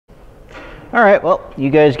All right, well, you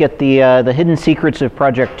guys get the hidden secrets of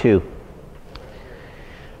Project 2.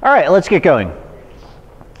 All right, let's get going.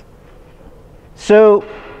 So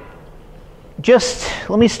just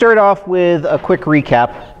let me start off with a quick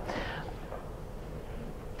recap.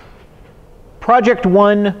 Project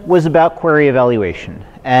 1 was about query evaluation,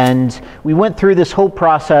 and we went through this whole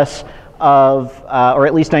process of, or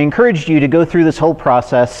at least I encouraged you to go through this whole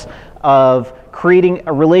process of creating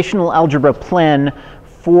a relational algebra plan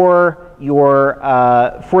for your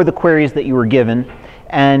for the queries that you were given,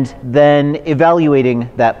 and then evaluating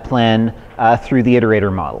that plan through the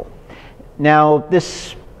iterator model. Now,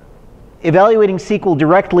 this evaluating SQL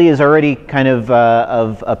directly is already kind of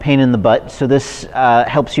a pain in the butt, so this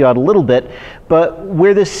helps you out a little bit. But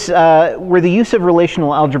where the use of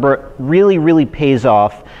relational algebra really pays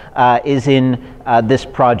off is in this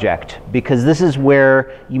project, because this is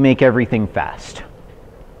where you make everything fast.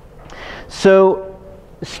 So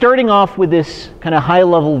starting off with this kind of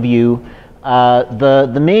high-level view,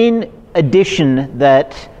 the main addition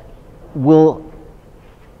that will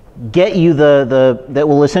get you that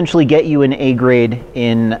will essentially get you an A grade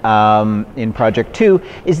in Project 2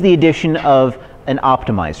 is the addition of an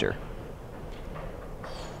optimizer.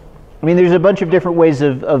 I mean, there's a bunch of different ways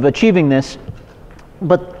of achieving this,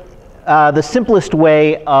 but the simplest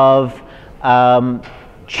way of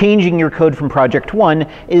changing your code from Project 1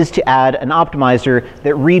 is to add an optimizer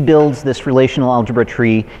that rebuilds this relational algebra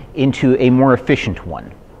tree into a more efficient one.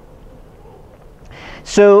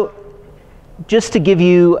 So just to give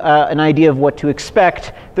you an idea of what to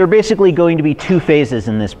expect, there are basically going to be two phases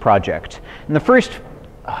in this project. And the first,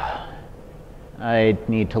 I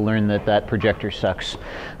need to learn that projector sucks.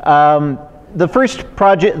 The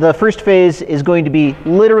first phase is going to be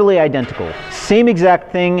literally identical. Same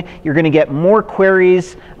exact thing. You're going to get more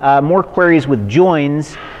queries with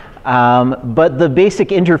joins, but the basic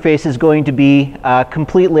interface is going to be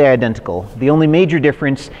completely identical. The only major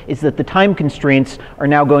difference is that the time constraints are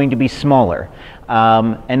now going to be smaller.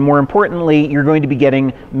 And more importantly, you're going to be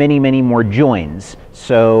getting many more joins.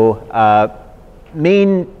 So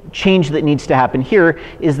main change that needs to happen here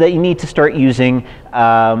is that you need to start using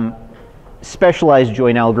specialized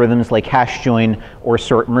join algorithms like hash join or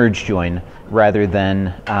sort merge join rather than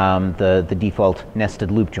the default nested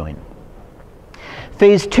loop join.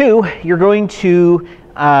 Phase 2, you're going to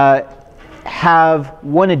have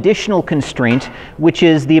one additional constraint, which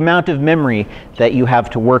is the amount of memory that you have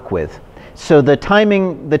to work with. So the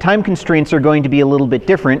time constraints are going to be a little bit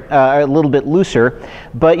different, a little bit looser,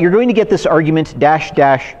 but you're going to get this argument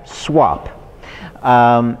 -- swap.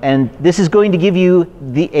 And this is going to give you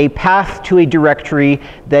a path to a directory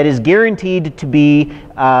that is guaranteed to be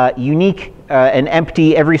unique and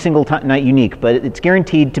empty every single time, not unique, but it's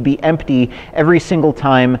guaranteed to be empty every single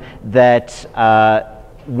time that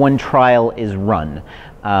one trial is run.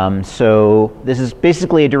 So this is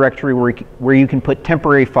basically a directory where you can put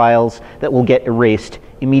temporary files that will get erased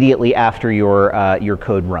immediately after your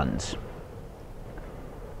code runs.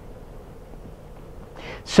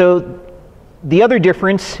 So the other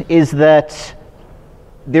difference is that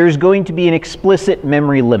there's going to be an explicit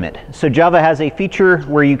memory limit. So Java has a feature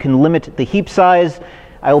where you can limit the heap size.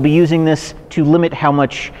 I will be using this to limit how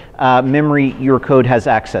much memory your code has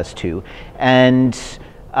access to. And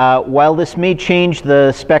while this may change,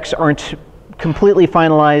 the specs aren't completely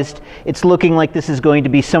finalized. It's looking like this is going to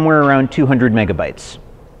be somewhere around 200 megabytes.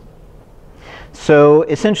 So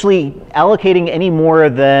essentially, allocating any more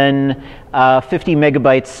than 50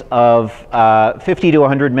 megabytes of 50 to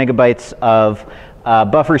 100 megabytes of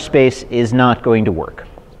buffer space is not going to work.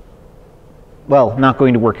 Well, not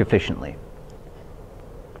going to work efficiently.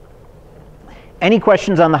 Any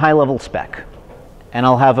questions on the high-level spec? And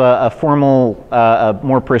I'll have a formal,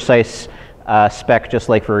 more precise spec, just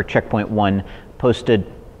like for checkpoint 1, posted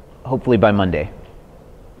hopefully by Monday.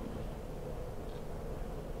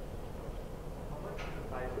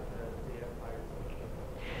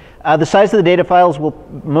 The size of the data files will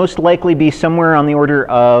most likely be somewhere on the order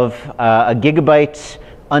of a gigabyte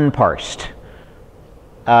unparsed.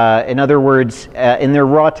 In other words, in their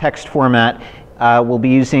raw text format, we'll be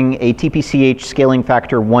using a TPCH scaling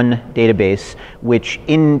factor 1 database, which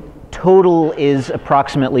in total is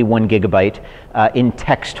approximately 1 gigabyte in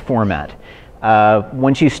text format.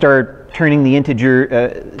 Once you start turning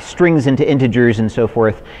the strings into integers and so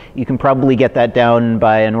forth, you can probably get that down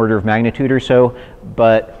by an order of magnitude or so,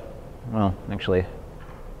 but well, actually, you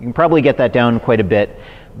can probably get that down quite a bit,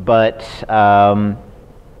 but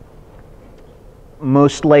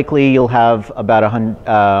most likely you'll have about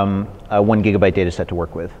a 1 gigabyte data set to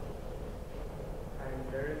work with. And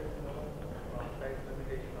there is no size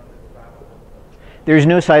limitation on this There's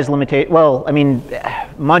no size limitation. Well, I mean,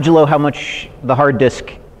 modulo how much the hard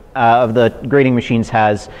disk of the grading machines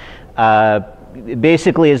has.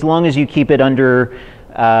 Basically, as long as you keep it under,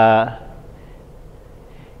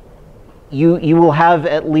 you will have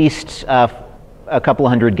at least a couple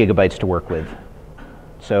hundred gigabytes to work with.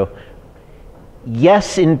 So,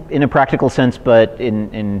 yes, in a practical sense, but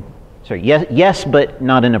yes, but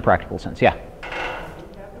not in a practical sense. Yeah.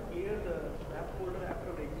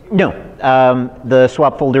 No, the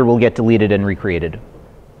swap folder will get deleted and recreated.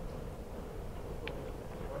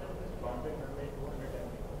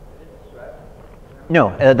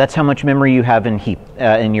 No, that's how much memory you have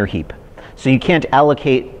in your heap. So you can't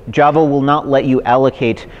allocate. Java will not let you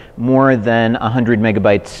allocate more than 100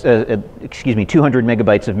 megabytes. 200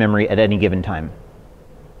 megabytes of memory at any given time.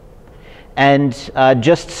 And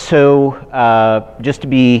just to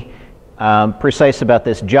be precise about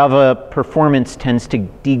this, Java performance tends to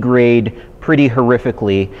degrade pretty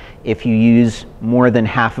horrifically if you use more than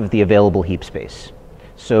half of the available heap space.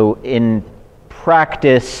 So in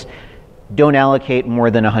practice, don't allocate more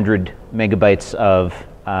than 100 megabytes of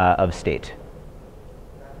state.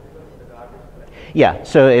 Yeah.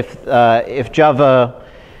 So if Java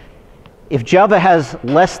has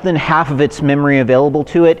less than half of its memory available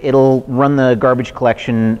to it, it'll run the garbage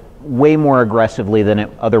collection way more aggressively than it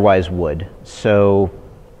otherwise would. So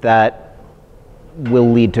that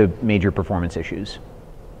will lead to major performance issues.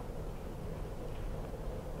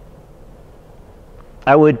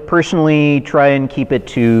 I would personally try and keep it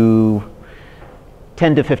to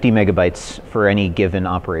 10 to 50 megabytes for any given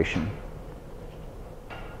operation.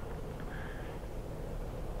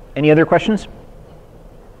 Any other questions?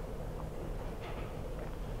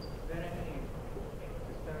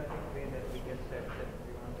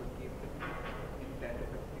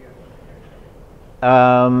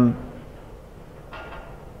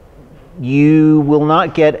 You will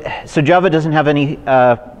not get, so Java doesn't have any,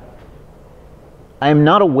 I am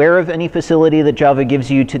not aware of any facility that Java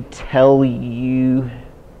gives you to tell you,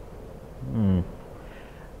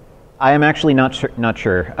 I am actually not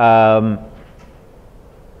sure.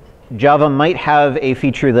 Java might have a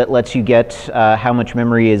feature that lets you get how much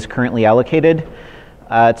memory is currently allocated.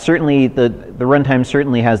 Certainly, the runtime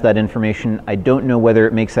certainly has that information. I don't know whether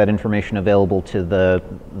it makes that information available to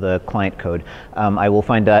the client code. I will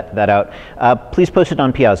find that out. Please post it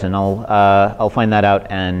on Piazza, and I'll find that out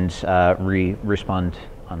and respond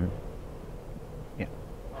on. Yeah.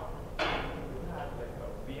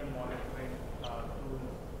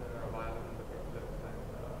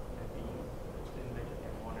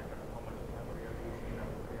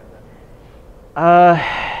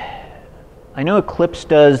 I know Eclipse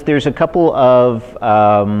does. There's a couple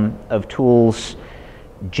of tools.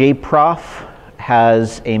 JProf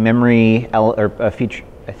has a memory or a feature.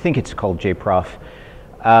 I think it's called JProf.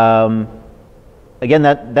 Again,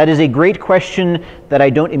 that is a great question that I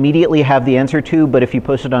don't immediately have the answer to. But if you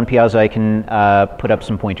post it on Piazza, I can put up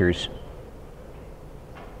some pointers.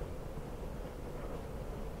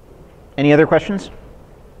 Any other questions?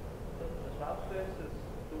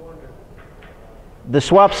 The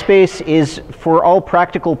swap space is, for all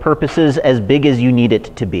practical purposes, as big as you need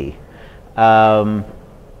it to be.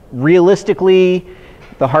 Realistically,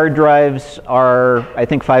 the hard drives are, I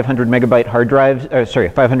think, 500 megabyte hard drives,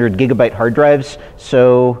 500 gigabyte hard drives.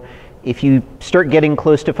 So if you start getting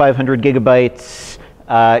close to 500 gigabytes,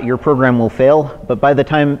 your program will fail. But by the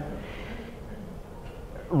time,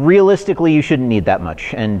 realistically, you shouldn't need that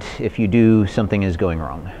much. And if you do, something is going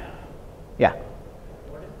wrong. Yeah.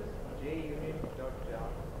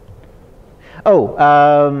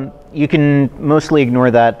 Oh, you can mostly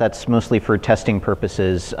ignore that. That's mostly for testing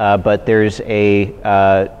purposes. But there's a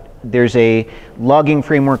logging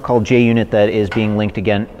framework called JUnit that is being linked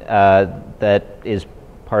again. That is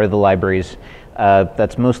part of the libraries.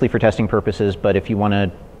 That's mostly for testing purposes. But if you want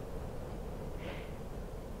to,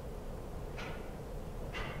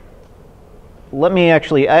 let me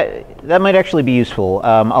actually. That might actually be useful.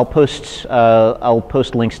 I'll post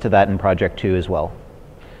links to that in Project 2 as well.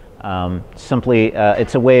 Simply,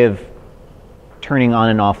 it's a way of turning on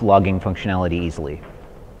and off logging functionality easily.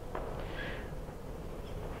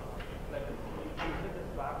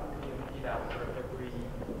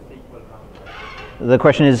 The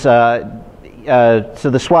question is, so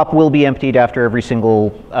the swap will be emptied after every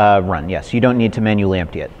single run. Yes, you don't need to manually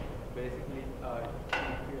empty it. Basically,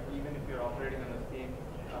 even if you're operating on the same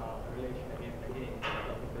relation again and again,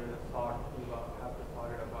 if there is a sort, you have to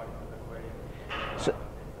sort it according to the query.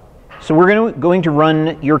 So we're going to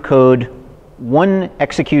run your code one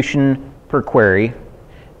execution per query,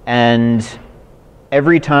 and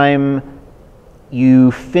every time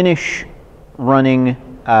you finish running,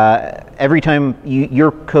 every time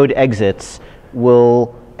your code exits,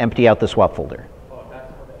 will empty out the swap folder. Oh,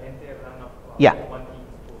 that's for the entire run of Yeah. one piece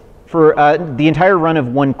code. For the entire run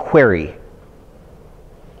of one query.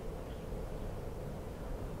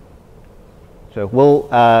 So we'll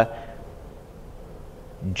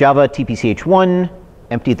Java tpch1,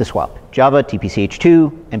 empty the swap. Java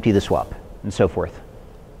tpch2, empty the swap, and so forth.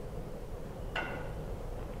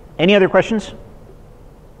 Any other questions?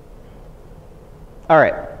 All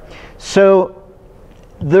right. So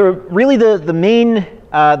really the main,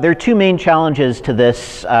 there are two main challenges to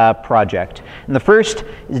this project. And the first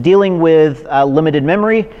is dealing with limited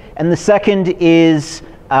memory, and the second is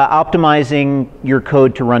optimizing your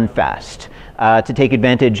code to run fast, to take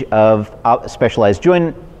advantage of specialized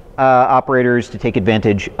join operators, to take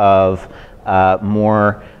advantage of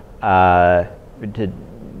to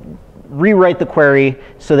rewrite the query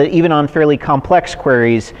so that even on fairly complex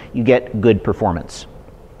queries, you get good performance.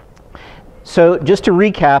 So just to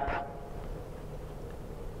recap,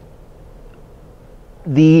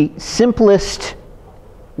 the simplest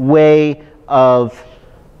way of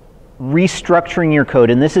restructuring your code,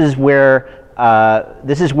 and this is where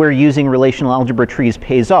using relational algebra trees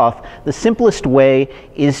pays off. The simplest way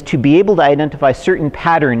is to be able to identify certain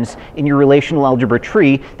patterns in your relational algebra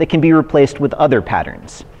tree that can be replaced with other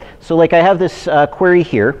patterns. So like I have this query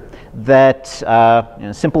here that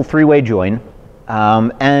simple three-way join,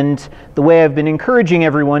 and the way I've been encouraging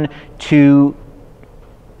everyone to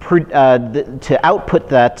output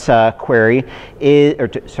that query is,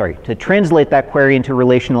 to translate that query into a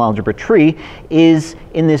relational algebra tree is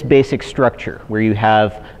in this basic structure where you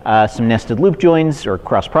have some nested loop joins or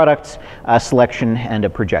cross products, a selection, and a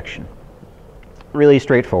projection. Really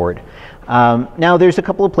straightforward. Now there's a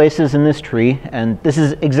couple of places in this tree, and this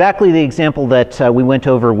is exactly the example that we went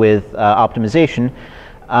over with optimization.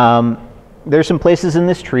 There's some places in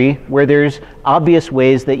this tree where there's obvious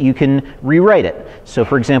ways that you can rewrite it. So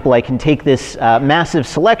for example, I can take this massive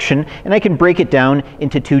selection and I can break it down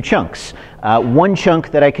into two chunks. One chunk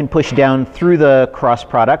that I can push down through the cross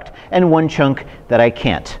product and one chunk that I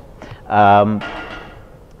can't.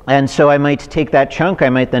 And so I might take that chunk, I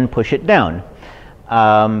might then push it down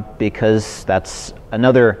because that's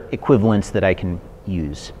another equivalence that I can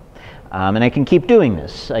use. And I can keep doing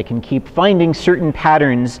this. I can keep finding certain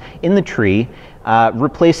patterns in the tree,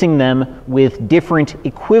 replacing them with different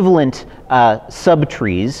equivalent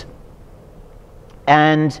subtrees,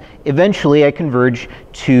 and eventually I converge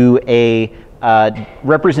to a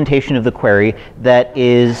representation of the query that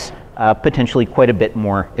is potentially quite a bit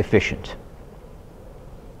more efficient.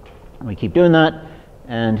 And we keep doing that,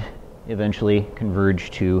 and eventually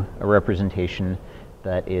converge to a representation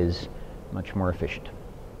that is much more efficient.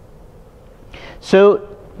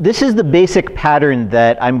 So this is the basic pattern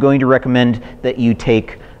that I'm going to recommend that you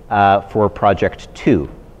take for project 2.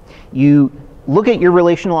 You look at your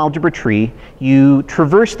relational algebra tree, you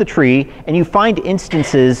traverse the tree, and you find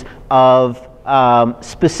instances of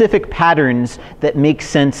specific patterns that make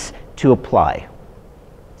sense to apply.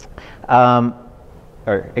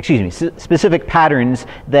 Specific patterns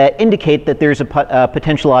that indicate that there's a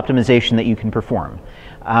potential optimization that you can perform.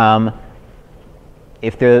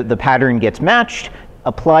 If the pattern gets matched,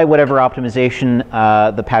 apply whatever optimization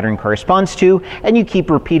the pattern corresponds to, and you keep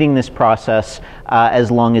repeating this process as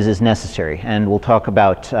long as is necessary. And we'll talk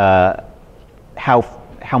about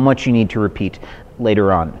how much you need to repeat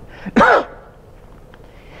later on.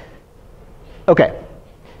 Okay.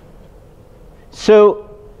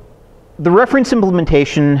 So the reference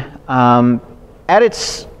implementation,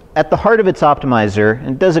 at the heart of its optimizer, and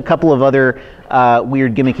it does a couple of other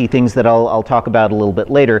weird gimmicky things that I'll talk about a little bit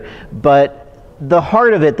later, but the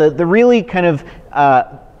heart of it, the really kind of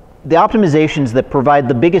the optimizations that provide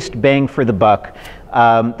the biggest bang for the buck,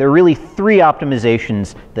 there are really three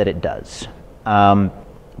optimizations that it does.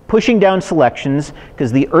 Pushing down selections,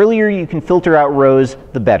 because the earlier you can filter out rows,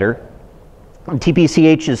 the better. And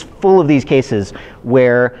TPCH is full of these cases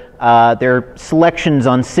where there are selections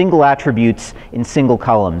on single attributes in single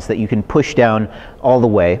columns that you can push down all the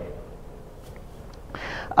way.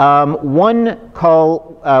 One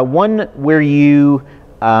where you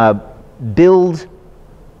build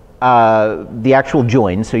the actual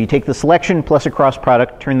join. So you take the selection plus a cross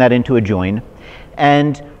product, turn that into a join.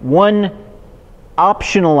 And one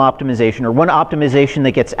optional optimization, or one optimization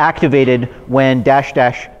that gets activated when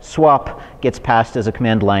 --swap gets passed as a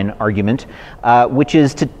command line argument, which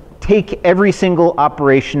is to take every single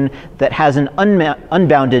operation that has an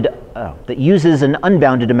that uses an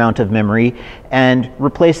unbounded amount of memory and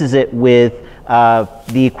replaces it with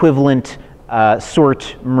the equivalent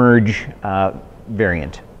sort merge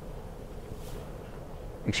variant.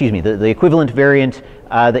 excuse me, the equivalent variant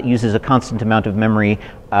that uses a constant amount of memory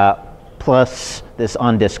plus this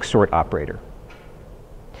on-disk sort operator.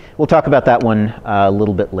 We'll talk about that one a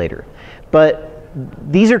little bit later. But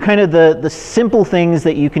these are kind of the simple things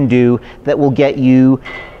that you can do that will get you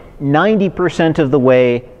 90% of the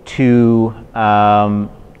way to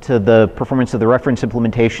the performance of the reference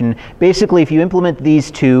implementation. Basically, if you implement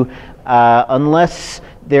these two, unless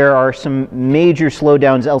there are some major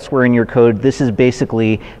slowdowns elsewhere in your code, this is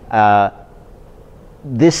basically,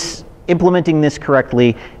 implementing this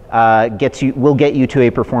correctly will get you to a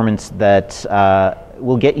performance that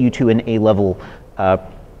will get you to an A level,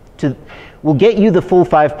 will get you the full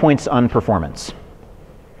 5 points on performance.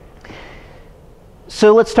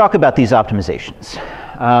 So let's talk about these optimizations.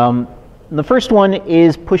 The first one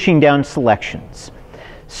is pushing down selections.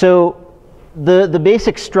 So the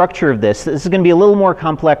basic structure of this is going to be a little more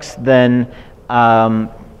complex than kind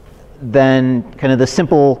of the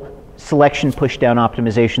simple selection push down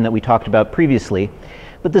optimization that we talked about previously.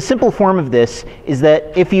 But the simple form of this is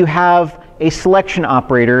that if you have a selection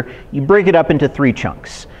operator, you break it up into 3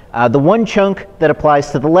 chunks. The one chunk that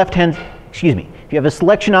applies to the left-hand, excuse me, if you have a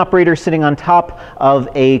selection operator sitting on top of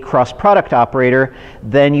a cross-product operator,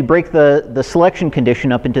 then you break the selection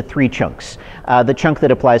condition up into 3 chunks. The chunk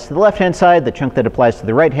that applies to the left-hand side, the chunk that applies to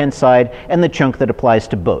the right-hand side, and the chunk that applies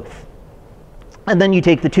to both. And then you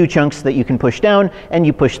take the 2 chunks that you can push down, and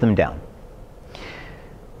you push them down.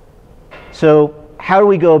 So how do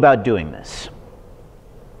we go about doing this?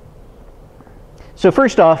 So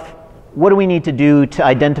first off, what do we need to do to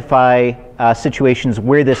identify situations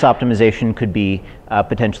where this optimization could be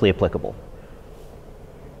potentially applicable?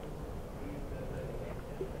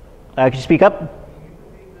 Could you speak up?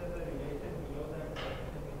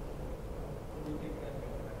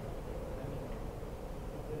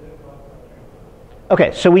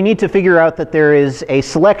 Okay, so we need to figure out that there is a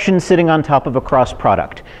selection sitting on top of a cross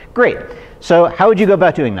product. Great. So how would you go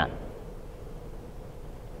about doing that?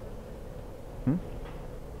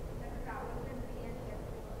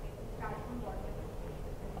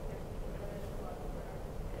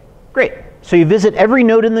 Great. So you visit every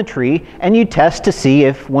node in the tree and you test to see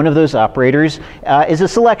if one of those operators is a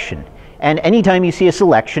selection. And anytime you see a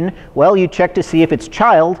selection, well, you check to see if its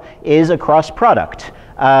child is a cross product.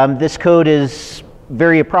 This code is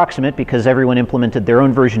very approximate because everyone implemented their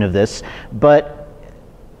own version of this, but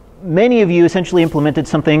many of you essentially implemented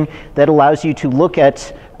something that allows you to look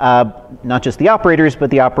at not just the operators, but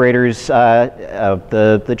the operators,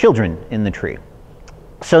 the children in the tree.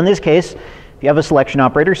 So in this case, if you have a selection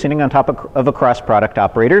operator sitting on top of a cross-product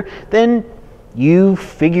operator, then you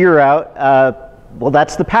figure out, well,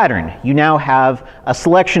 that's the pattern. You now have a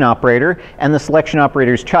selection operator and the selection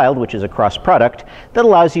operator's child, which is a cross-product, that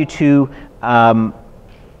allows you to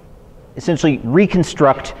essentially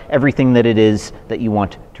reconstruct everything that it is that you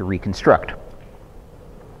want to reconstruct.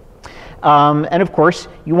 And of course,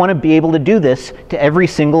 you want to be able to do this to every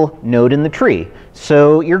single node in the tree.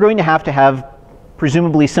 So you're going to have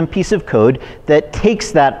presumably some piece of code that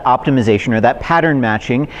takes that optimization or that pattern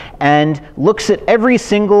matching and looks at every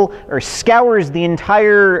single, or scours the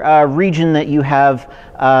entire region that you have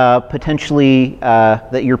potentially,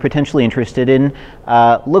 that you're potentially interested in,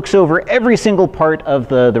 looks over every single part of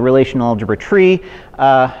the relational algebra tree.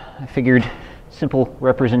 I figured simple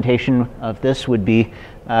representation of this would be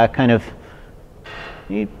kind of,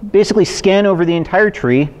 you basically scan over the entire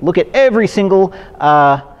tree, look at every single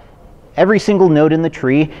node in the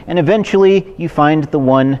tree, and eventually you find the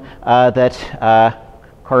one that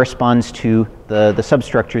corresponds to the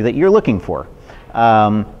substructure that you're looking for.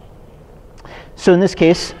 So in this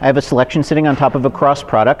case, I have a selection sitting on top of a cross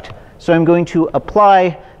product, so I'm going to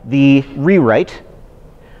apply the rewrite,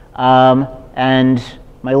 and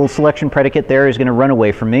my little selection predicate there is going to run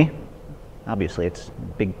away from me. Obviously, it's a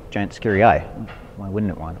big, giant, scary eye. Why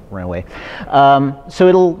wouldn't it want to run away? So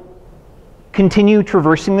it'll continue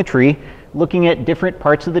traversing the tree, looking at different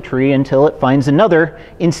parts of the tree until it finds another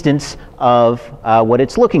instance of what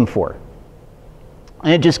it's looking for.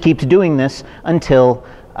 And it just keeps doing this until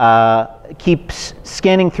it keeps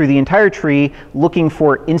scanning through the entire tree, looking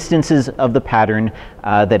for instances of the pattern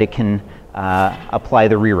that it can apply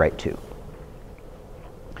the rewrite to.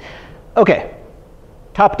 Okay,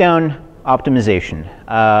 top-down optimization.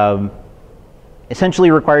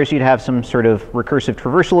 Essentially requires you to have some sort of recursive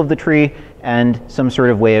traversal of the tree and some sort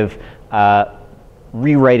of way of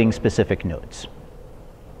rewriting specific nodes.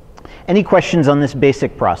 Any questions on this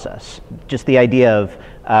basic process? Just the idea of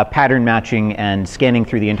pattern matching and scanning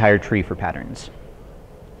through the entire tree for patterns.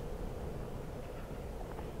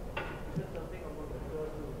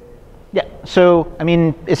 Yeah, so, I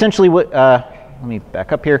mean, essentially what, let me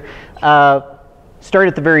back up here. Start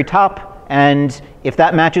at the very top, and if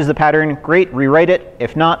that matches the pattern, great, rewrite it.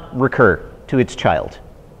 If not, recur to its child.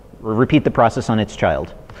 Or repeat the process on its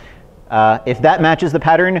child. If that matches the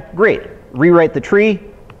pattern, great, rewrite the tree,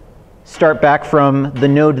 start back from the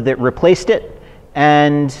node that replaced it,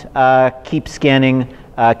 and keep scanning,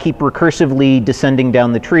 keep recursively descending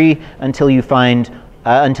down the tree until you find,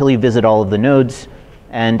 until you visit all of the nodes,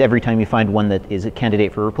 and every time you find one that is a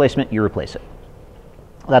candidate for replacement, you replace it.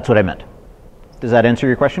 That's what I meant. Does that answer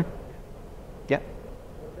your question? Yeah?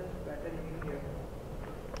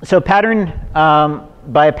 So pattern,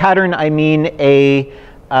 by a pattern I mean a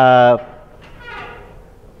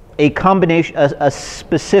combination, a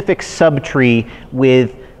specific subtree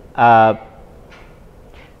with oh,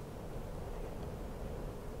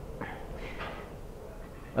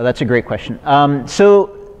 that's a great question.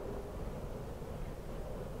 So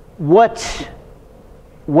what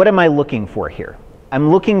am I looking for here? I'm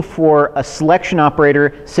looking for a selection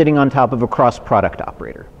operator sitting on top of a cross-product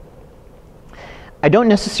operator. I don't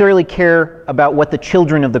necessarily care about what the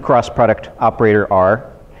children of the cross-product operator are,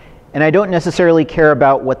 and I don't necessarily care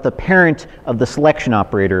about what the parent of the selection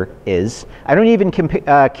operator is. I don't even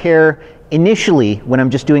care initially when I'm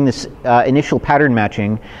just doing this initial pattern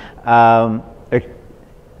matching.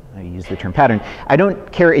 I use the term pattern. I don't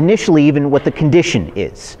care initially even what the condition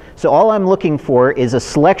is. So all I'm looking for is a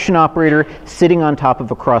selection operator sitting on top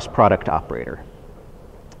of a cross-product operator.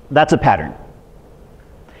 That's a pattern.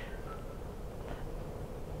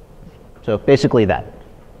 So basically that.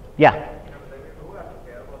 Yeah?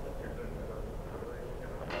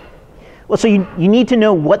 Well, so you need to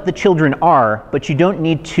know what the children are, but you don't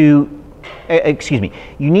need to, excuse me,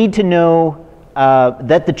 you need to know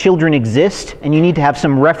that the children exist, and you need to have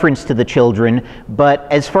some reference to the children, but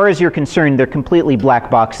as far as you're concerned, they're completely black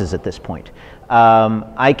boxes at this point.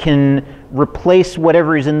 I can replace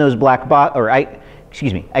whatever is in those black box, or I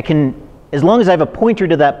can, as long as I have a pointer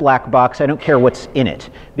to that black box, I don't care what's in it,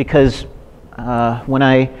 because when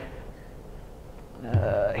I,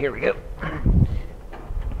 here we go.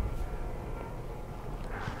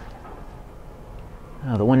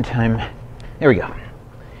 Oh, the one time, there we go.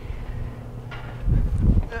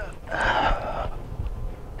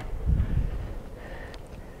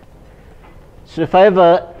 So if I have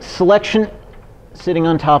a selection sitting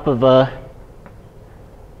on top of a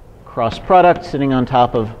cross product, sitting on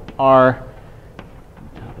top of R,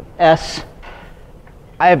 on top of S,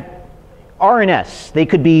 I have R and S. They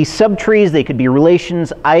could be subtrees, they could be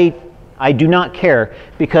relations. I do not care,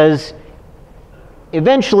 because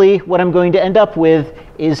eventually what I'm going to end up with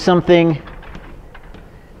is something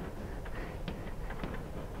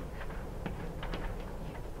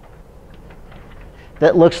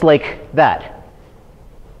that looks like that.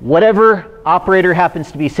 Whatever operator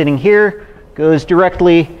happens to be sitting here goes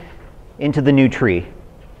directly into the new tree.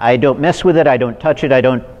 I don't mess with it, I don't touch it, I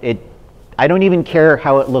don't even care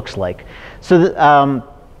how it looks like. So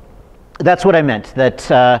that's what I meant, that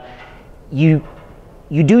you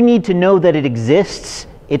do need to know that it exists.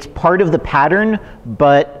 It's part of the pattern,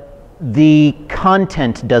 but the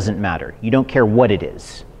content doesn't matter. You don't care what it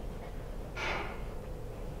is.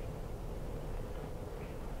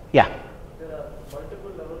 Yeah? There are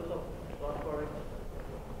multiple levels of cross products.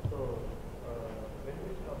 So when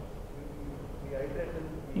we stop, we iterate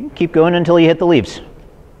You can keep going until you hit the leaves.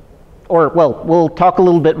 Or, well, we'll talk a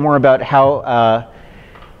little bit more about how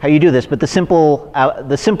you do this, but the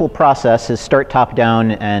simple process is start top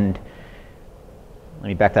down, and let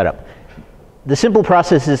me back that up. The simple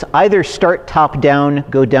process is either start top down,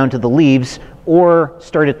 go down to the leaves, or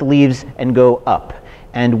start at the leaves and go up.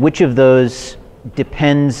 And which of those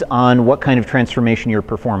depends on what kind of transformation you're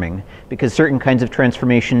performing, because certain kinds of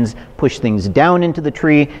transformations push things down into the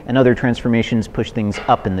tree, and other transformations push things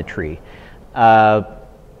up in the tree.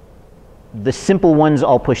 The simple ones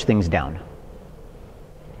all push things down.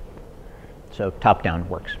 So top down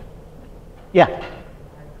works. Yeah?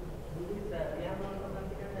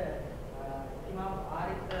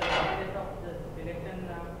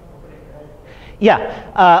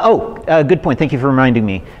 Yeah. Good point. Thank you for reminding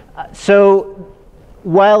me. So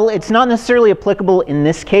while it's not necessarily applicable in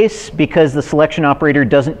this case, because the selection operator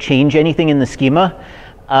doesn't change anything in the schema,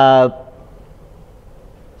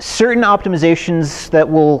 certain optimizations that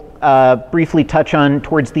we'll briefly touch on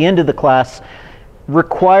towards the end of the class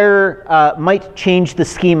might change the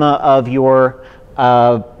schema of your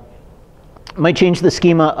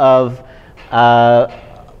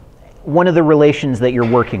one of the relations that you're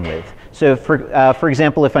working with. So for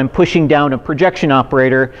example, if I'm pushing down a projection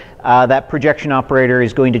operator, that projection operator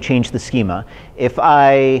is going to change the schema. If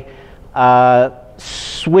I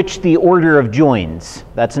switch the order of joins.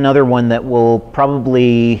 That's another one that will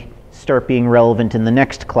probably start being relevant in the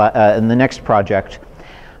next project.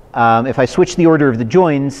 If I switch the order of the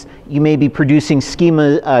joins, you may be producing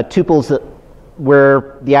schema tuples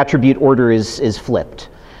where the attribute order is flipped.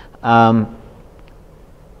 The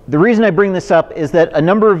reason I bring this up is that a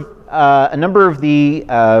number of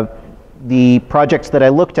the projects that I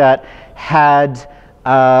looked at had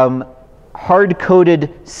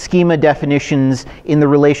hard-coded schema definitions in the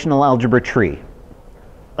relational algebra tree.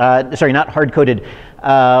 Sorry, not hard-coded,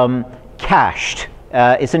 cached.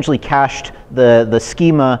 Essentially cached the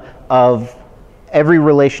schema of every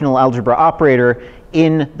relational algebra operator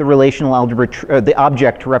in the relational algebra, the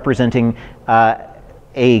object representing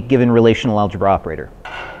a given relational algebra operator.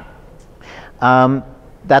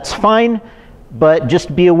 That's fine, but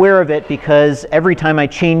just be aware of it, because every time I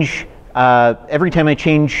change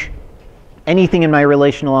anything in my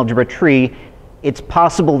relational algebra tree, it's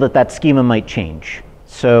possible that that schema might change.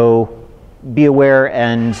 So be aware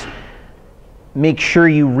and make sure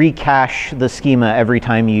you recache the schema every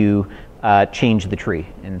time you change the tree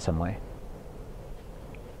in some way.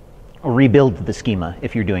 Or rebuild the schema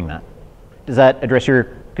if you're doing that. Does that address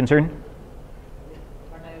your concern?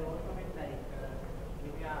 But I also meant like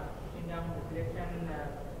if you are pushing down the selection chunks,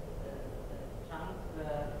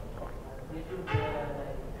 they should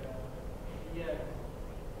here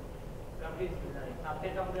complete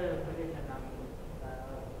subset of the selection.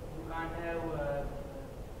 You can't have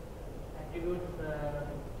attributes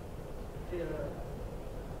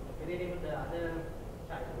relating to the other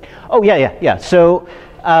side. Oh yeah. So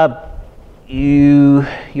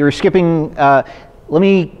you're skipping. Let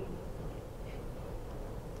me.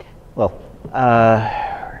 Well,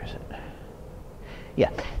 where is it? Yeah.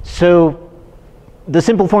 So the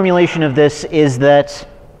simple formulation of this is that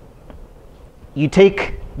you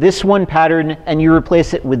take this one pattern and you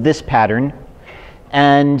replace it with this pattern,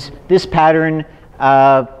 and this pattern.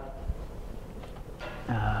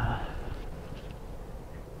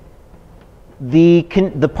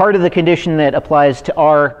 The part of the condition that applies to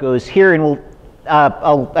R goes here, and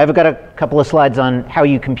I've got a couple of slides on how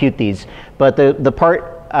you compute these. But the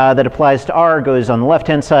part that applies to R goes on the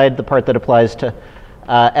left-hand side, the part that applies to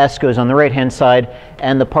S goes on the right-hand side,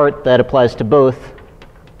 and the part that applies to both,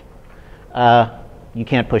 you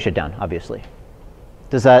can't push it down, obviously.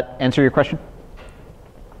 Does that answer your question?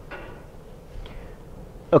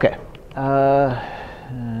 Okay.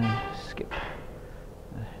 Skip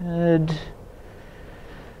ahead.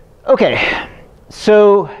 Okay,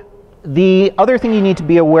 so the other thing you need to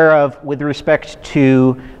be aware of with respect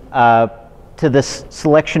to this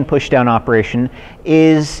selection pushdown operation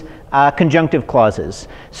is conjunctive clauses.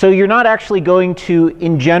 So you're not actually going to,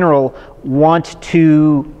 in general, want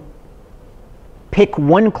to pick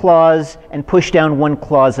one clause and push down one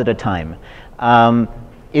clause at a time.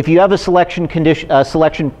 If you have a selection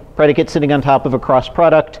predicate sitting on top of a cross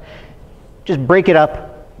product, just break it up.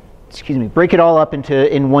 Break it all up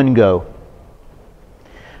in one go.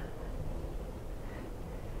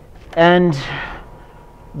 And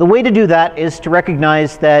the way to do that is to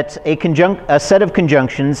recognize that a set of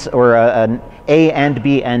conjunctions, or an A and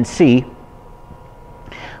B and C,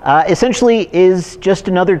 essentially is just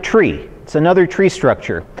another tree. It's another tree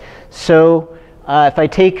structure. So if I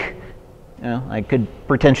take, I could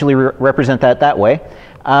potentially represent that way.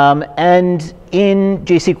 And in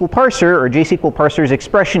JSQL parser, or JSQL parser's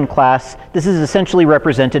expression class, this is essentially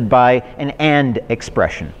represented by an AND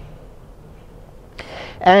expression.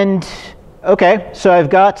 And okay, so I've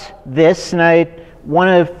got this, and I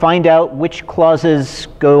want to find out which clauses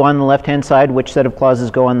go on the left-hand side, which set of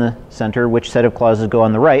clauses go on the center, which set of clauses go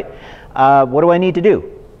on the right. What do I need to do?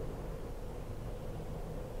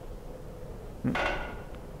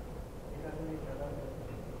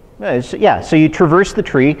 Yeah, so you traverse the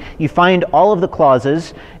tree, you find all of the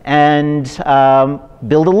clauses, and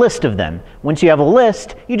build a list of them. Once you have a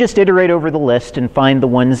list, you just iterate over the list and find the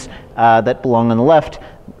ones that belong on the left,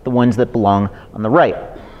 the ones that belong on the right.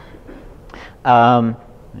 And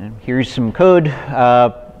here's some code.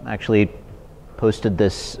 Actually posted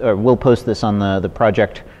this, or we'll post this on the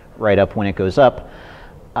project write-up when it goes up.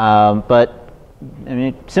 But I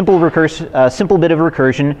mean, simple bit of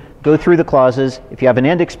recursion. Go through the clauses. If you have an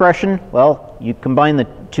AND expression, well, you combine the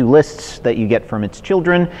two lists that you get from its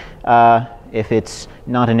children. If it's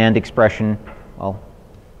not an AND expression, well,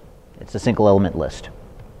 it's a single element list.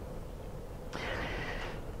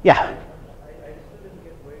 Yeah? I still didn't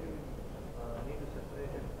get where you need to separate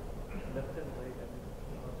it left and right.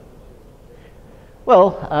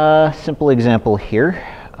 Well, simple example here.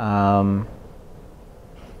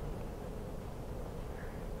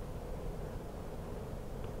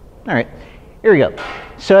 Here we go.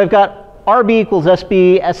 So I've got RB equals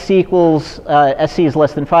SB, SC equals, SC is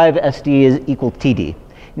less than 5, SD is equal to TD.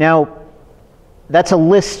 Now, that's a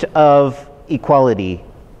list of equality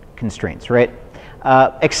constraints, right?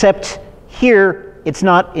 Except here, it's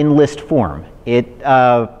not in list form. Excuse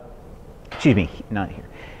me, not here.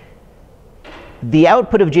 The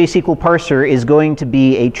output of JSQL parser is going to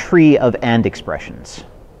be a tree of AND expressions.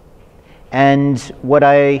 And what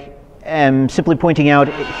I am simply pointing out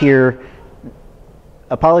here,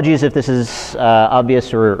 apologies if this is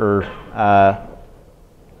obvious or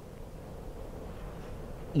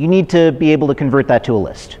you need to be able to convert that to a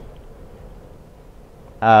list.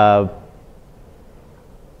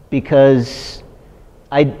 Because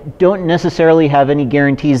I don't necessarily have any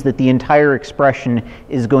guarantees that the entire expression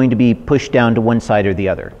is going to be pushed down to one side or the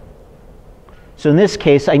other. So in this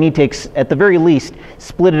case, I need to, at the very least,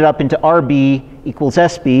 split it up into RB equals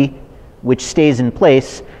SB, which stays in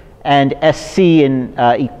place, and SC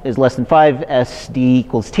is less than 5, SD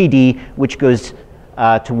equals TD, which goes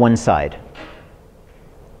to one side.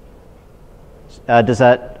 Does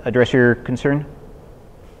that address your concern?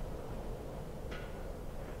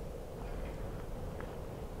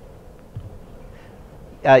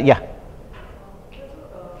 Yeah.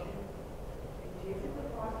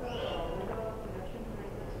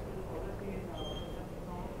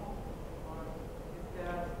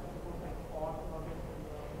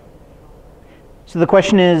 So the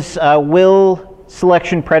question is, will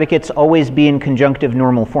selection predicates always be in conjunctive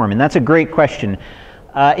normal form? And that's a great question.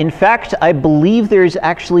 In fact, I believe there's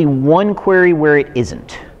actually one query where it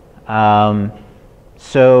isn't.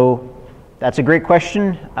 So that's a great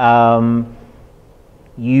question.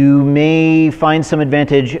 You may find some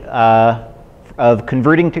advantage of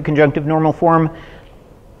converting to conjunctive normal form.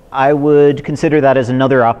 I would consider that as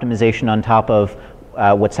another optimization on top of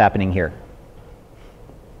what's happening here.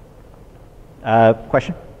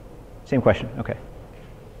 Question? Same question, okay.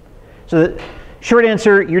 So the short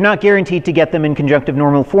answer, you're not guaranteed to get them in conjunctive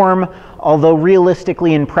normal form, although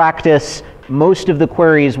realistically in practice, most of the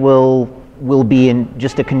queries will be in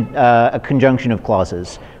just a conjunction of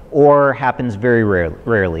clauses, or happens very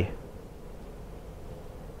rarely.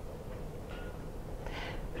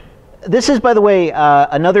 This is, by the way,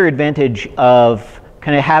 another advantage of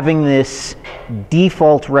kind of having this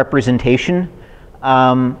default representation.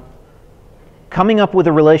 Coming up with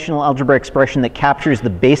a relational algebra expression that captures the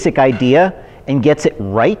basic idea and gets it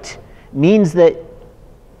right means that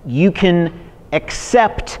you can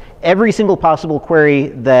accept every single possible query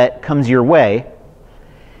that comes your way,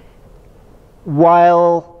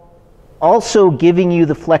 while also giving you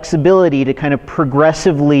the flexibility to kind of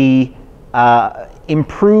progressively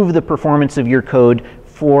improve the performance of your code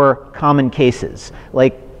for common cases.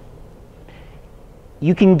 Like,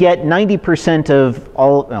 you can get 90% of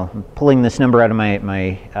all, well, I'm pulling this number out of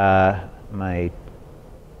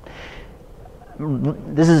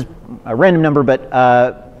this is a random number, but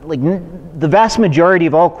like the vast majority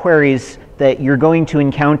of all queries that you're going to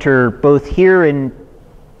encounter both here and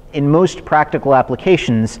in most practical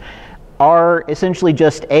applications are essentially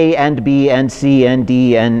just A and B and C and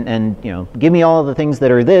D and you know, give me all of the things that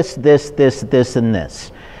are this, and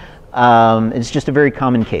this. It's just a very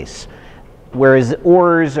common case. Whereas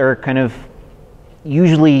ORs are kind of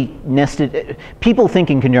usually nested. People think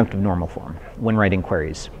in conjunctive normal form when writing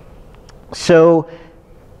queries. So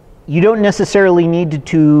you don't necessarily need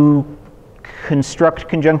to construct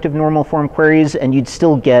conjunctive normal form queries, and you'd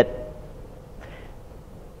still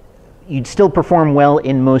perform well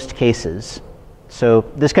in most cases. So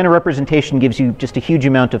this kind of representation gives you just a huge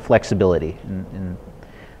amount of flexibility.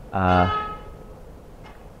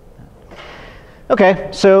 Okay,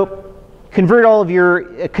 so convert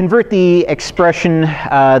the expression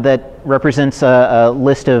that represents a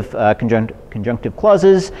list of conjunctive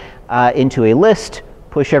clauses into a list,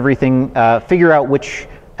 push everything, figure out which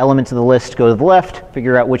elements of the list go to the left,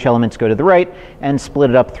 figure out which elements go to the right, and split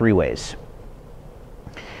it up 3 ways.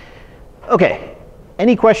 Okay,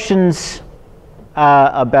 any questions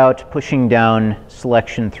about pushing down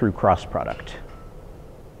selection through cross product?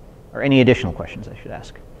 Or any additional questions I should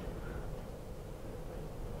ask?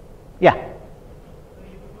 Yeah. So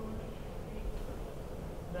you don't see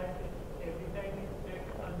that every time you check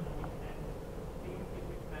unknown and see if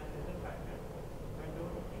it matches the pattern. I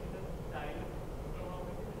don't see the style. So how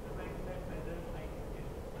would you determine that whether I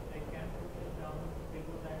can put it down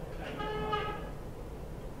below that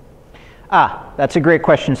style? That's a great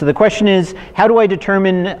question. So the question is, how do I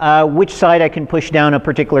determine which side I can push down a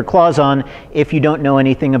particular clause on if you don't know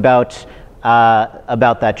anything about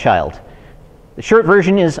that child? The short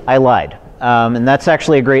version is I lied. and that's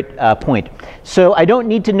actually a great point. So I don't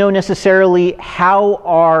need to know necessarily how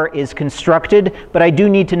R is constructed, but I do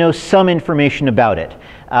need to know some information about it.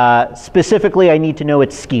 Specifically, I need to know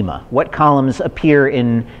its schema, what columns appear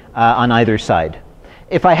on either side.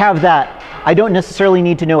 If I have that, I don't necessarily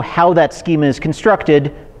need to know how that schema is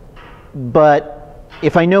constructed, but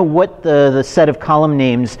if I know what the set of column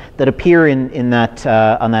names that appear on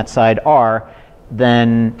that side are,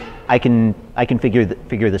 then I can figure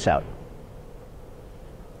this out.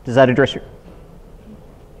 Does that address your?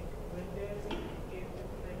 When there are cases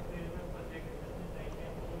like there is a projection and I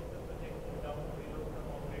can push the projection down below some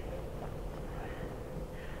operator.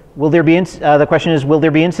 Will there be the question is, will there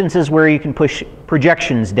be instances where you can push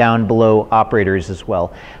projections down below operators as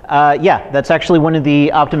well? Yeah, that's actually one of the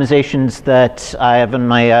optimizations that I have in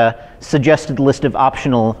my suggested list of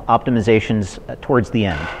optional optimizations towards the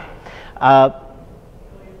end. So if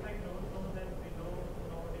I don't know that below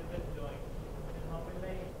node is a join, then how will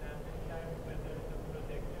I examine that whether the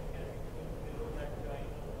projection can exist below that join?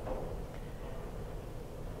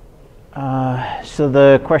 So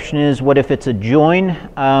the question is, what if it's a join?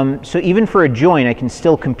 So even for a join, I can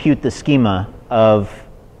still compute the schema of,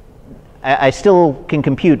 I still can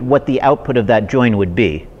compute what the output of that join would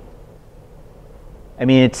be. I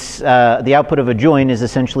mean, it's the output of a join is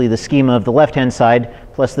essentially the schema of the left-hand side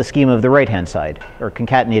plus the schema of the right-hand side, or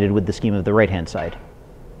concatenated with the schema of the right-hand side.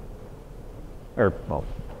 Or, well,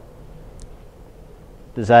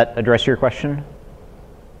 does that address your question?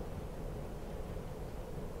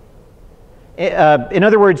 In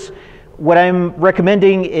other words, what I'm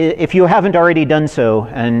recommending, if you haven't already done so,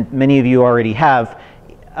 and many of you already have,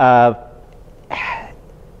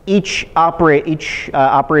 each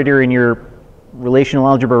operator in your relational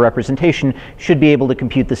algebra representation should be able to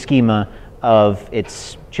compute the schema of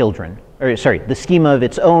its children, or sorry, the schema of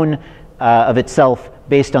its own, of itself,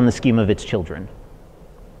 based on the schema of its children.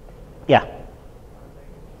 Yeah?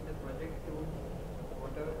 The project 2,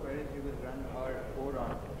 whatever queries you will run or code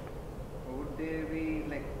on, would they be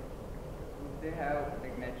like, would they have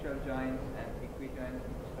like natural joins and equijoins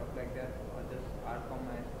and stuff like that, or just R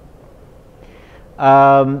comma S?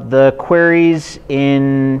 The queries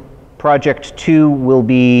in project 2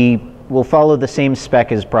 will follow the same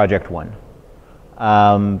spec as project 1.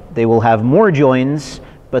 They will have more joins,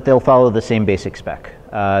 but they'll follow the same basic spec.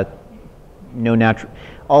 All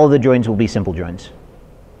of the joins will be simple joins.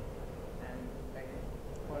 And like,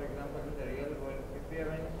 for example, in the real world, if we have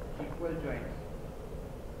any equal joins,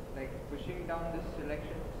 like pushing down this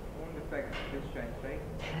selection won't affect this joins, right?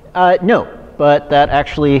 No, but that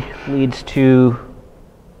actually leads to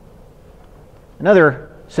another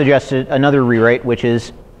rewrite, which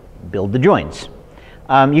is build the joins.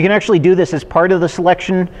 You can actually do this as part of the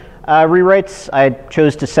selection rewrites. I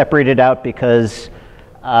chose to separate it out because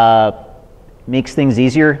it makes things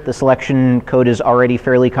easier. The selection code is already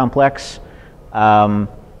fairly complex,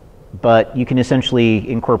 but you can essentially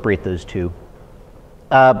incorporate those two.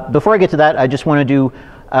 Before I get to that, I just want to do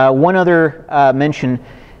one other mention.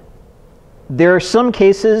 There are some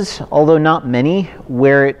cases, although not many,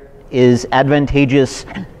 where it is advantageous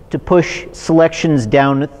to push selections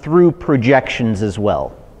down through projections as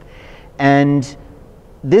well. And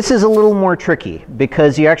this is a little more tricky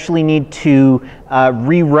because you actually need to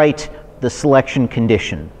rewrite the selection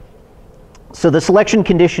condition. So the selection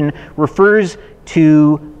condition refers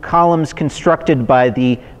to columns constructed by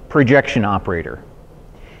the projection operator.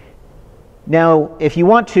 Now, if you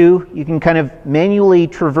want to, you can kind of manually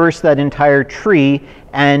traverse that entire tree,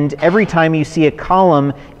 and every time you see a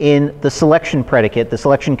column in the selection predicate, the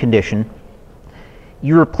selection condition,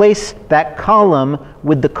 you replace that column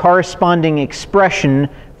with the corresponding expression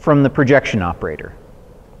from the projection operator.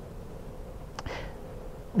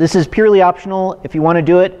 This is purely optional. If you want to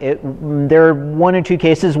do it, there are 1 or 2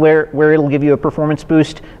 cases where it'll give you a performance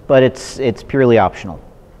boost, but it's purely optional.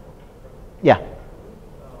 Yeah?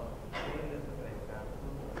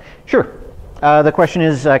 Sure. The question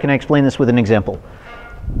is, can I explain this with an example?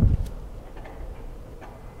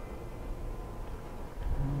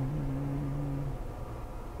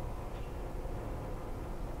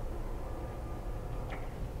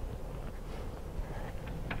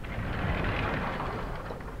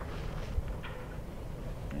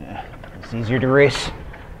 Yeah, it's easier to erase.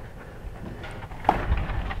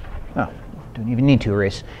 Oh, don't even need to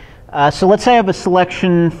erase. So let's say I have a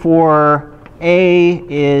selection for A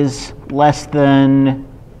is less than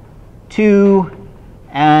 2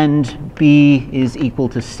 and B is equal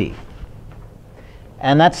to C.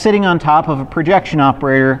 And that's sitting on top of a projection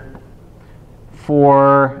operator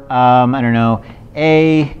for, I don't know,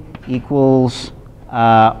 A equals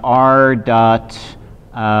R dot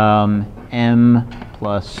m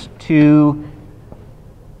plus 2,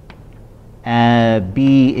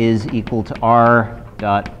 b is equal to r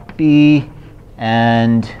dot b,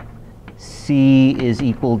 and c is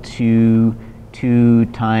equal to 2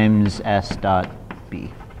 times s dot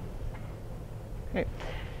b. Okay.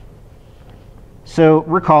 So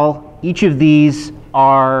recall, each of these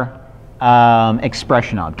are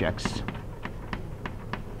expression objects.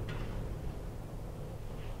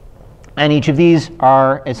 And each of these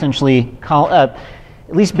are essentially, at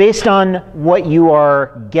least based on what you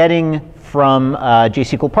are getting from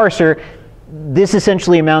JSQL parser, this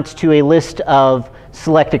essentially amounts to a list of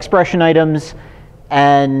select expression items,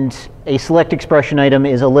 and a select expression item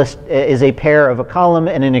is a pair of a column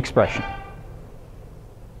and an expression.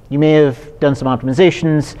 You may have done some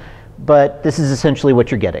optimizations, but this is essentially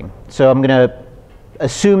what you're getting. So I'm going to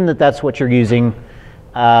assume that that's what you're using.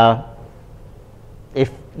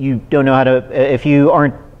 If you don't know how to, if you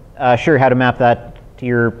aren't sure how to map that to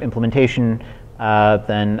your implementation,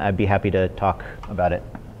 then I'd be happy to talk about it.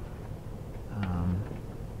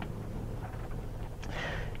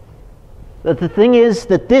 But the thing is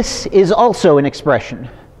that this is also an expression.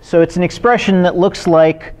 So it's an expression that looks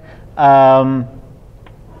like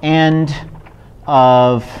and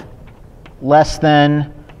of less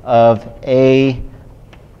than of A2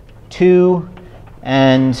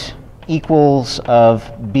 and equals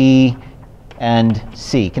of B and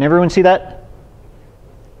C. Can everyone see that?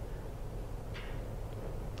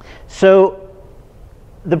 So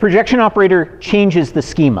the projection operator changes the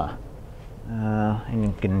schema.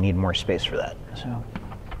 I'm going to need more space for that. So,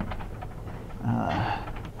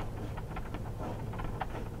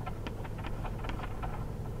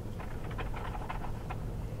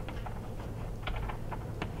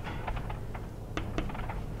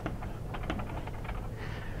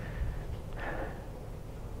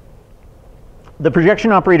 the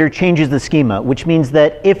projection operator changes the schema, which means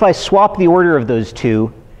that if I swap the order of those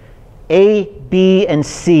two, A, B, and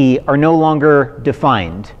C are no longer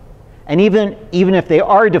defined. And even if they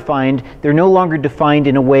are defined, they're no longer defined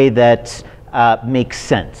in a way that makes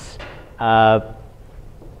sense. Let's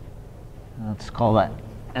call that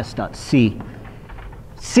s.c.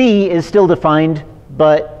 C is still defined,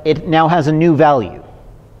 but it now has a new value.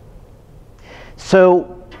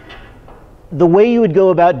 So the way you would go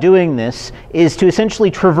about doing this is to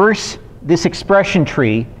essentially traverse this expression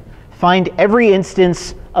tree, find every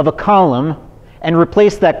instance of a column, and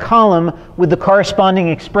replace that column with the corresponding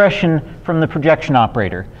expression from the projection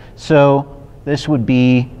operator. So this would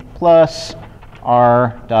be plus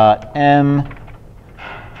r dot m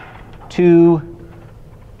 2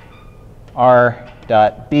 r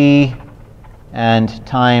dot b and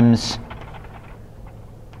times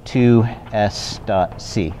 2s dot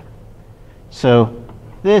c. So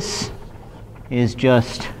this is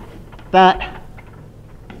just that.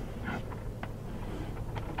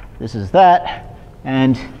 This is that.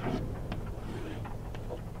 And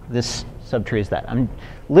this subtree is that. I'm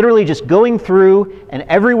literally just going through, and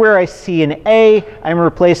everywhere I see an A, I'm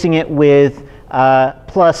replacing it with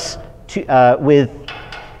plus two, with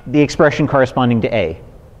the expression corresponding to A.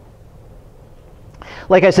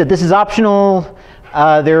 Like I said, this is optional.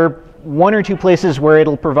 There are one or two places where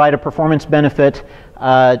it'll provide a performance benefit,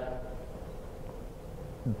 but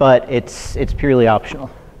it's purely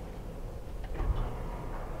optional.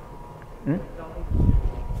 Hmm?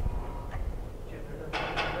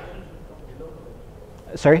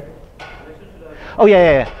 Sorry? Oh,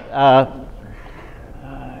 yeah.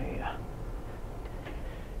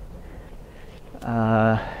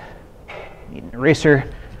 Need an eraser.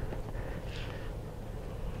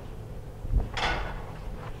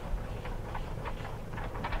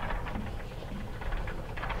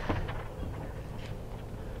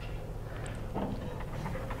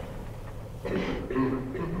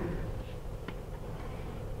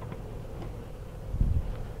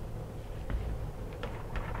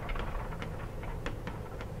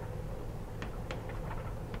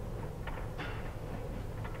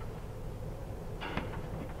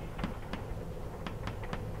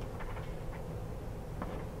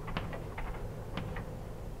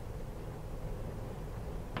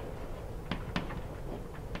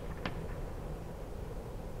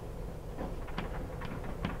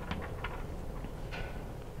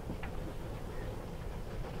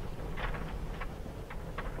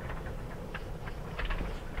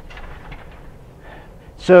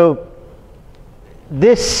 So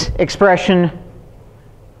this expression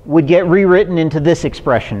would get rewritten into this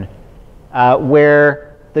expression,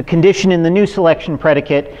 where the condition in the new selection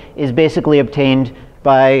predicate is basically obtained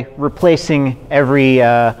by replacing every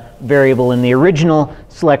variable in the original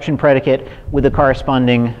selection predicate with the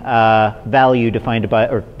corresponding value defined by,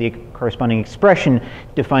 or the corresponding expression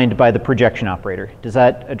defined by the projection operator. Does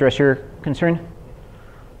that address your concern?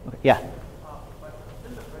 Okay, yeah. But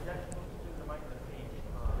still the projection will still remain the same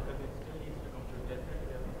because it still needs to compute just as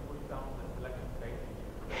we have pulled down the selection, right?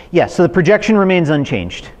 Yeah, so the projection remains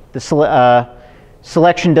unchanged. The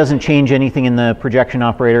selection doesn't change anything in the projection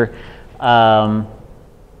operator. Sorry,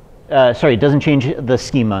 it doesn't change the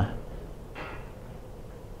schema.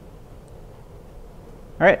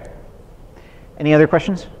 All right. Any other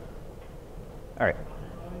questions? All right.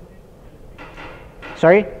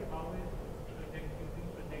 Sorry?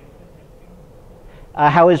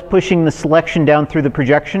 How is pushing the selection down through the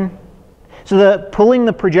projection? So pulling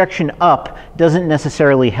the projection up doesn't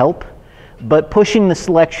necessarily help, but pushing the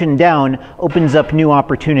selection down opens up new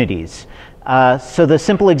opportunities. So the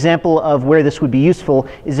simple example of where this would be useful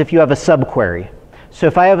is if you have a subquery. So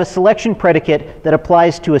if I have a selection predicate that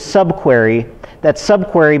applies to a subquery, that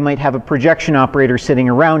subquery might have a projection operator sitting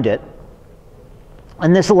around it.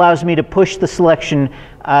 And this allows me to push the selection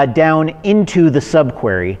down into the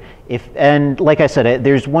subquery. And like I said,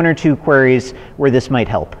 there's one or two queries where this might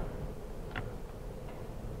help.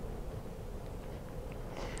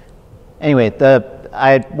 Anyway,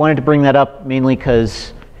 I wanted to bring that up mainly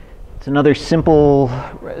because it's another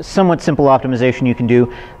somewhat simple optimization you can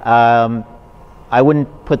do. I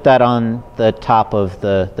wouldn't put that on the top of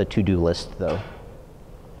the to-do list, though.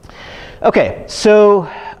 Okay, so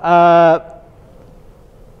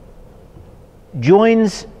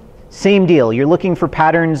joins, same deal. You're looking for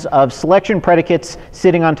patterns of selection predicates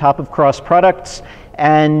sitting on top of cross products,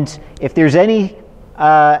 and if there's any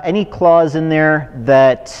clause in there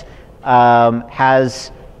that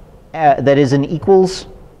that is an equals,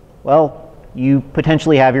 well, you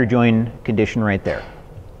potentially have your join condition right there.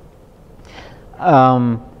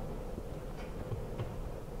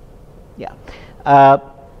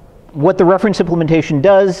 What the reference implementation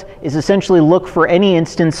does is essentially look for any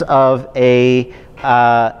instance of it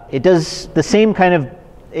does the same kind of,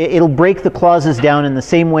 it'll break the clauses down in the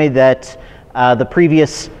same way that the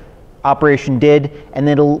previous operation did, and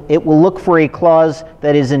then it will look for a clause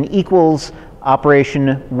that is an equals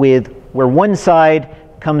operation where one side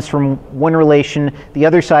comes from one relation, the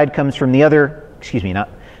other side comes from the other,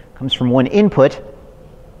 comes from one input,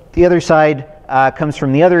 the other side comes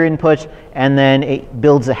from the other input, and then it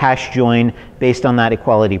builds a hash join based on that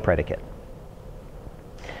equality predicate.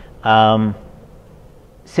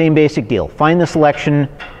 Same basic deal. Find the selection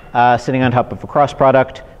sitting on top of a cross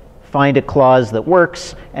product, find a clause that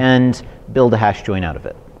works, and build a hash join out of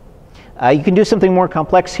it. You can do something more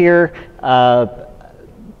complex here.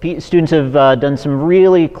 Students have done some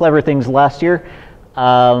really clever things last year,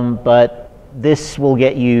 but this will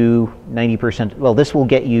get you 90%, well, this will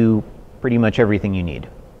get you pretty much everything you need.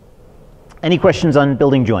 Any questions on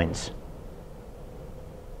building joins?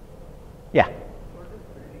 Yeah.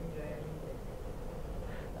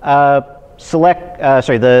 The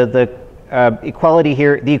equality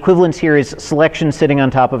here, the equivalence here is selection sitting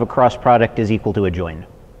on top of a cross product is equal to a join.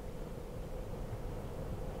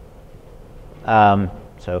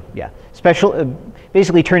 So yeah,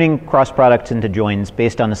 basically turning cross products into joins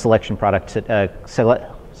based on a selection product,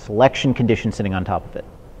 selection condition sitting on top of it.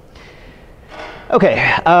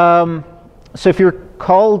 Okay, so if you're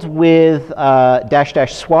called with --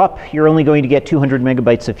 swap, you're only going to get 200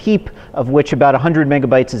 megabytes of heap, of which about 100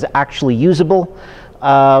 megabytes is actually usable.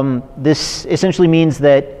 This essentially means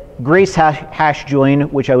that Grace hash join,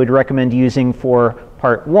 which I would recommend using for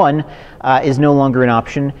part 1, is no longer an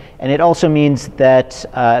option. And it also means that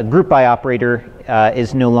group by operator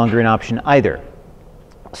is no longer an option either.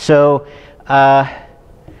 So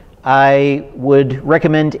I would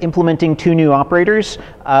recommend implementing 2 new operators,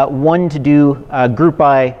 one to do group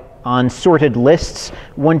by on sorted lists,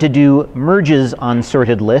 one to do merges on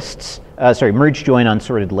sorted lists, merge join on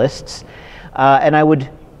sorted lists. And I would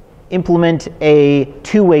implement a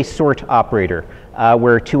 2-way sort operator,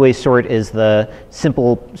 where 2-way sort is the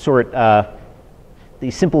simple sort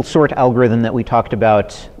algorithm that we talked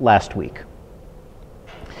about last week.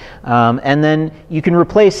 And then you can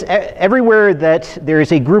replace everywhere that there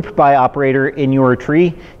is a group by operator in your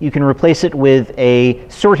tree, you can replace it with a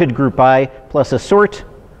sorted group by plus a sort.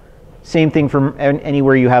 Same thing from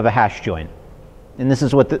anywhere you have a hash join. And this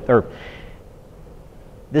is what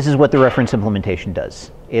the reference implementation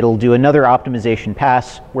does. It'll do another optimization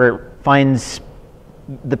pass where it finds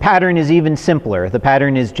the pattern is even simpler. The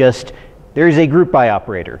pattern is just there's a group by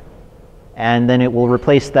operator, and then it will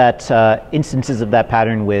replace that instances of that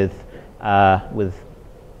pattern with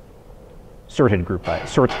sorted group by,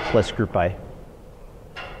 sort plus group by.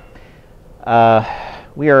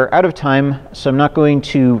 We are out of time, so I'm not going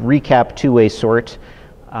to recap two-way sort.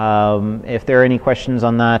 If there are any questions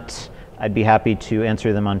on that, I'd be happy to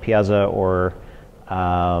answer them on Piazza or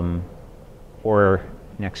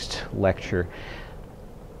next lecture.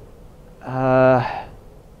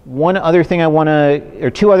 One other thing I want to, or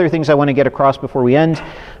two other things I want to get across before we end.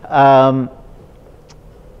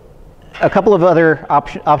 A couple of other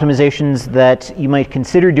optimizations that you might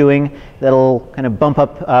consider doing that'll kind of bump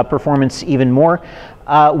up performance even more.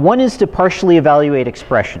 One is to partially evaluate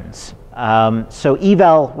expressions. So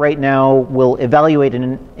eval right now will evaluate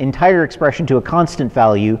an entire expression to a constant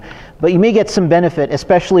value, but you may get some benefit,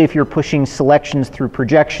 especially if you're pushing selections through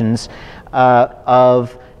projections,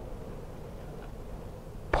 of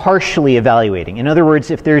partially evaluating. In other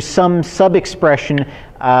words, if there's some sub-expression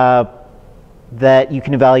that you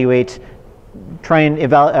can evaluate, try and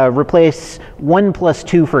replace 1 plus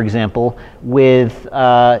 2, for example, with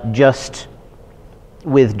just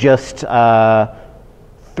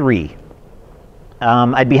 3.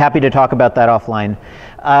 I'd be happy to talk about that offline.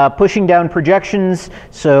 Pushing down projections,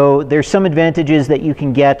 so there's some advantages that you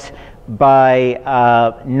can get by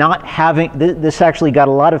not having, this actually got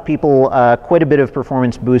a lot of people quite a bit of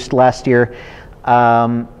performance boost last year.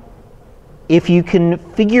 If you can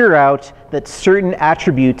figure out that certain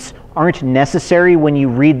attributes aren't necessary when you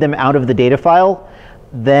read them out of the data file,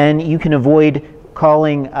 then you can avoid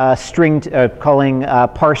calling parse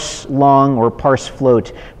long or parse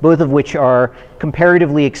float, both of which are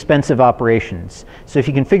comparatively expensive operations. So if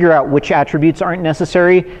you can figure out which attributes aren't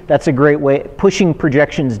necessary, that's a great way. Pushing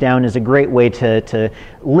projections down is a great way to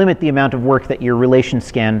limit the amount of work that your relation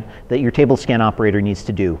scan, that your table scan operator needs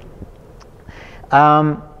to do.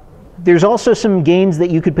 There's also some gains that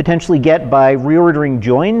you could potentially get by reordering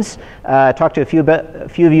joins. I talked to a few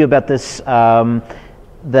of you about this,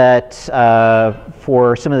 that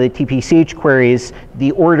for some of the TPCH queries,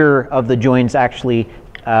 the order of the joins actually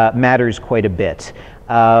matters quite a bit.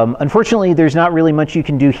 Unfortunately, there's not really much you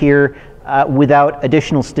can do here without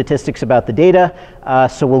additional statistics about the data,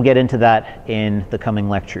 so we'll get into that in the coming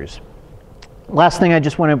lectures. Last thing I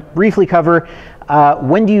just want to briefly cover,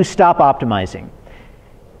 when do you stop optimizing?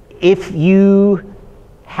 If you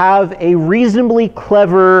have a reasonably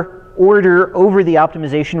clever order over the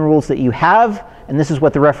optimization rules that you have, and this is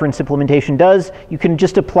what the reference implementation does, you can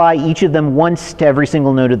just apply each of them once to every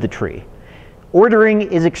single node of the tree. Ordering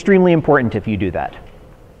is extremely important if you do that.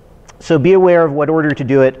 So be aware of what order to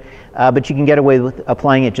do it, but you can get away with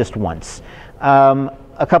applying it just once.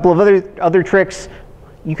 A couple of other tricks,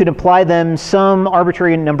 you can apply them some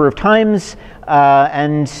arbitrary number of times,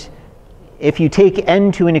 and if you take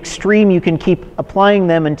n to an extreme, you can keep applying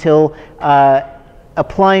them until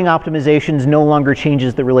applying optimizations no longer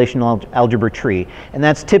changes the relational algebra tree. And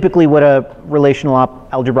that's typically what a relational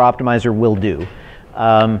algebra optimizer will do.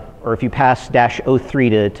 Or if you pass -03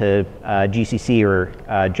 to GCC or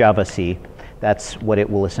Java C, that's what it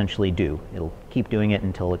will essentially do. It'll keep doing it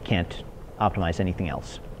until it can't optimize anything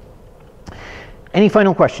else. Any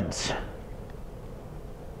final questions?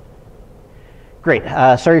 Great.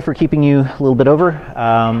 Sorry for keeping you a little bit over.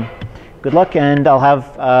 Good luck, and I'll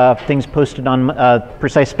have things posted on,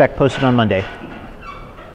 precise spec posted on Monday.